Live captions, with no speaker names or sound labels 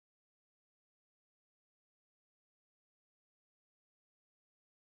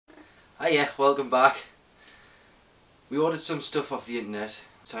Hiya, welcome back. We ordered some stuff off the internet.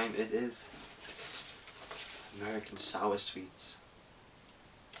 What time it is? American sour sweets.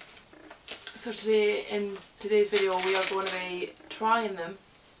 So today, in today's video, we are going to be trying them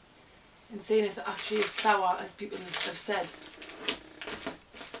and seeing if they're actually as sour as people have said.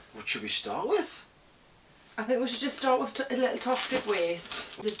 What should we start with? I think we should just start with a little toxic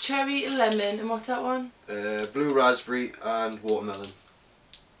waste. There's a cherry, a lemon, and what's that one? Blue raspberry and watermelon.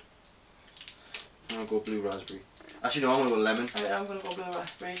 I'm gonna go blue raspberry. Actually no, I'm gonna go lemon. Right, I'm gonna go blue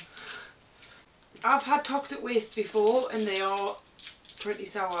raspberry. I've had toxic wastes before and they are pretty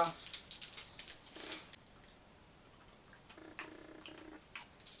sour.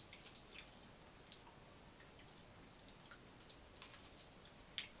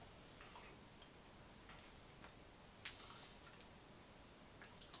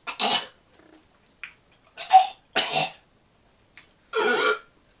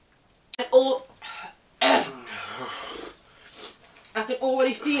 I can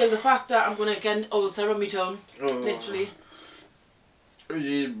already feel the fact that I'm going to get an ulcer on my tongue, literally. Put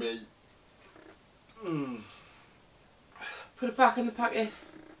it back in the packet.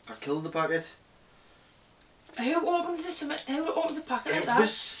 I killed the packet. Who opens this? Who opens a packet like that? It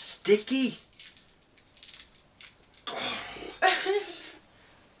was sticky.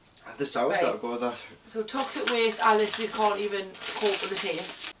 The sour started to go with that. So toxic waste, I literally can't even cope with the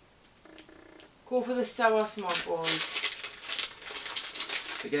taste. Go for the sour smog balls.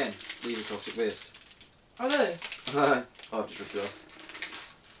 Again, leaving toxic waste. Are they? Oh, I've just ripped it off.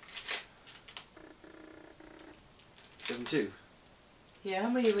 Give them two. Yeah, how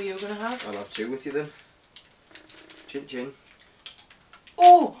many were you going to have? I'll have two with you then. Chin chin.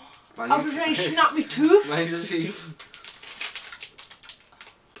 Oh! I was ready to snap my tooth! Mind your teeth.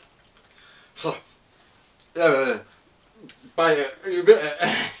 Bite it. You bit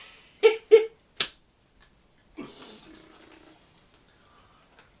it.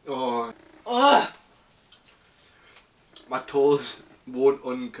 Oh. Ugh. My toes won't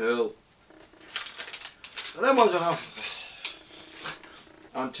uncurl. And them ones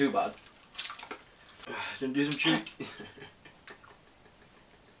aren't too bad. Gonna do some cheek.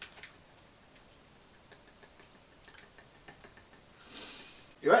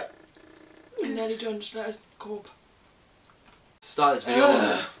 You right? I'm nearly done, just let us cope. Start this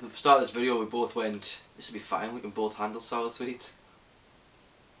video, we both went, this will be fine, we can both handle sour sweets.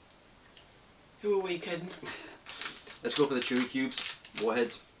 Who are we kidding? Let's go for the chewy cubes,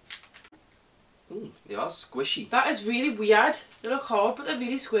 warheads. Ooh, they are squishy. That is really weird. They look hard, but they're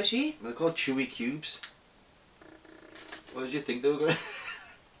really squishy. They're called chewy cubes. What did you think they were going to...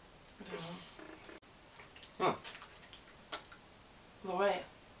 I don't Huh. know. Alright.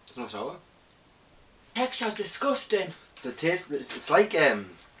 It's not sour. Texture's disgusting. The taste, it's like,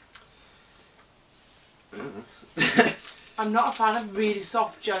 I'm not a fan of really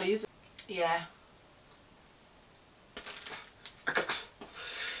soft jellies. Yeah.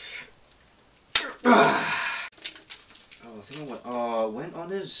 I went on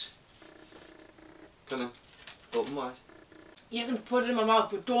his. Kind of open wide. You can put it in my mouth,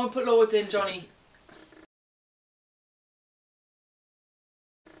 but don't put loads in, Johnny.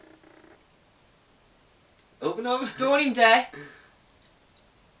 Open up. Don't even dare.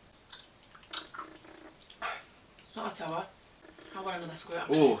 It's not that sour. I want another squirt.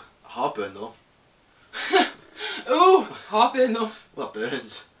 Actually. Oh, heartburn though. Ooh, hop in though. Well, that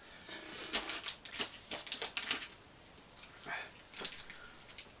burns.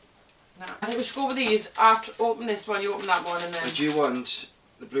 Nah, I think we should go with these. Open this one, you open that one, and then. Do you want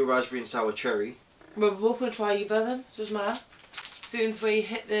the blue raspberry and sour cherry? We're both going to try either of them. Doesn't matter. As soon as we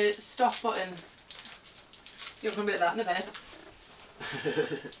hit the stop button, you're going to be like that in a bed.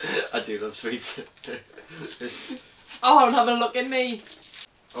 I do love sweets. Oh, and have a look at me.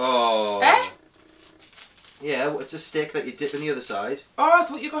 Oh. Eh? Yeah, well, it's a stick that you dip in the other side. Oh, I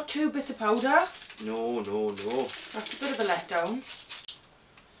thought you got 2 bits of powder. No. That's a bit of a letdown.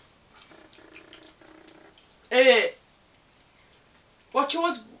 What's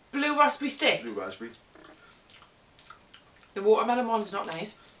yours? Blue raspberry stick? Blue raspberry. The watermelon one's not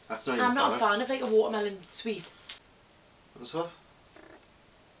nice. That's not even I'm not sour. a fan of like a watermelon sweet. What's that?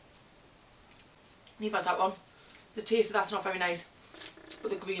 Leave us that one. The taste of that's not very nice.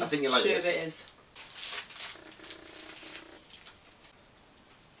 But the green I think you like sherbet this. is.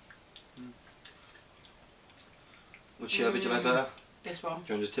 Which sherbet do you like better? This one.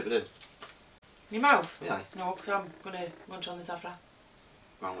 Do you want to just tip it in? Your mouth? Yeah. No, because I'm going to munch on this after.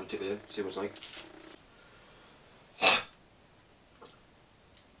 I'm going to tip it in, see what it's like.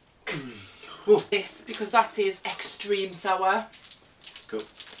 This, because that is extreme sour. Cool.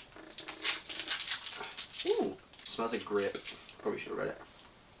 smells like grape. Probably should have read it.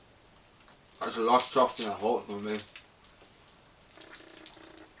 That's a lot softer than I thought it was going to be.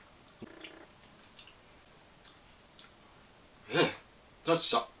 Yeah, it's not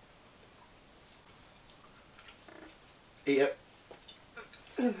soft. Eat it.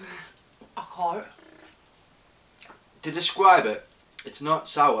 I can't. To describe it, it's not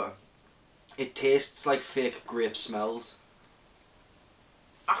sour. It tastes like fake grape smells.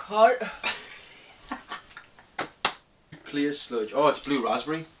 I can't. Clear sludge. Oh, it's blue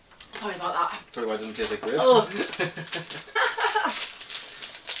raspberry. Sorry about that. Sorry why it doesn't taste like grape. Oh.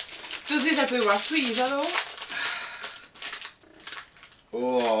 Does it taste like blue raspberry, is that all?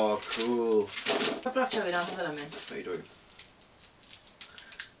 Oh, cool. Jag får actually down the lemon. What are you doing?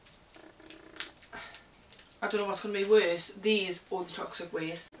 I don't know what's going to be worse, these or the toxic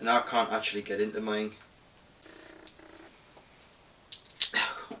waste. And I can't actually get into mine.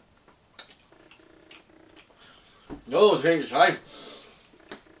 No, it's really fine.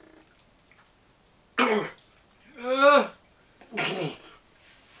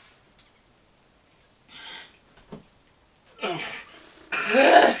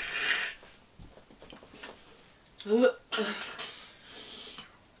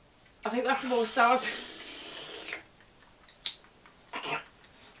 I think that's the most sour.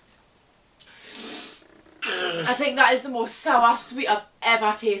 I think that is the most sour sweet I've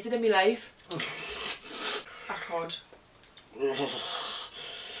ever tasted in my life. I can't.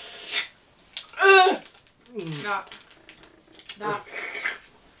 That.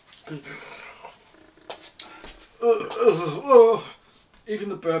 Even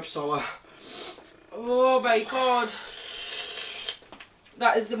the burp sour. Oh my god.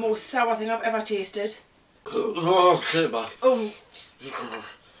 That is the most sour thing I've ever tasted. Oh, get it back. Oh.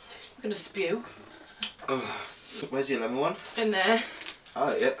 I'm gonna spew. Where's your lemon one? In there.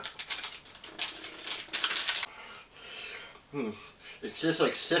 Oh, yeah. It tastes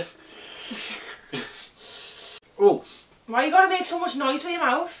like Sif. Oh. Why you gotta make so much noise with your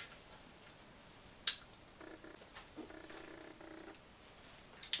mouth?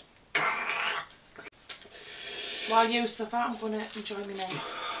 While you suffer, I'm gonna enjoy my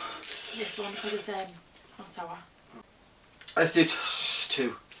this one because it's not sour. Let's do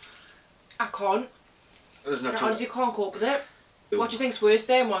two. I can't. There's no I honestly can't cope with it. What do you think's worse,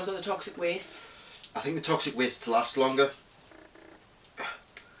 them ones or the toxic wastes? I think the toxic wastes last longer.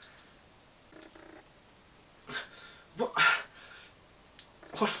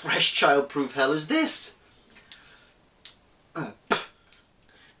 What fresh child-proof hell is this? Hey man,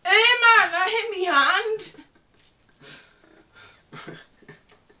 that hit me hand!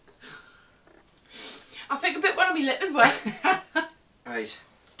 I think a bit one on my lip as well. Right,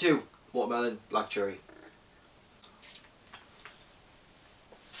 two. Watermelon, black cherry.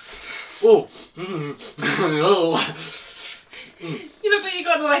 Oh! Oh! You look like you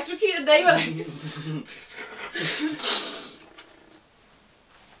got electrocuted there, but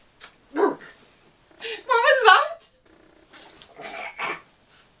what was that?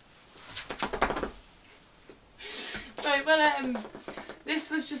 Right, well,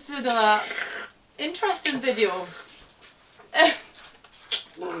 this was just another interesting video.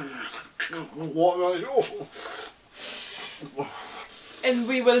 Watermelon, awful. And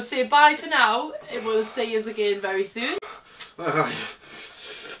we will say bye for now, and we'll see you again very soon.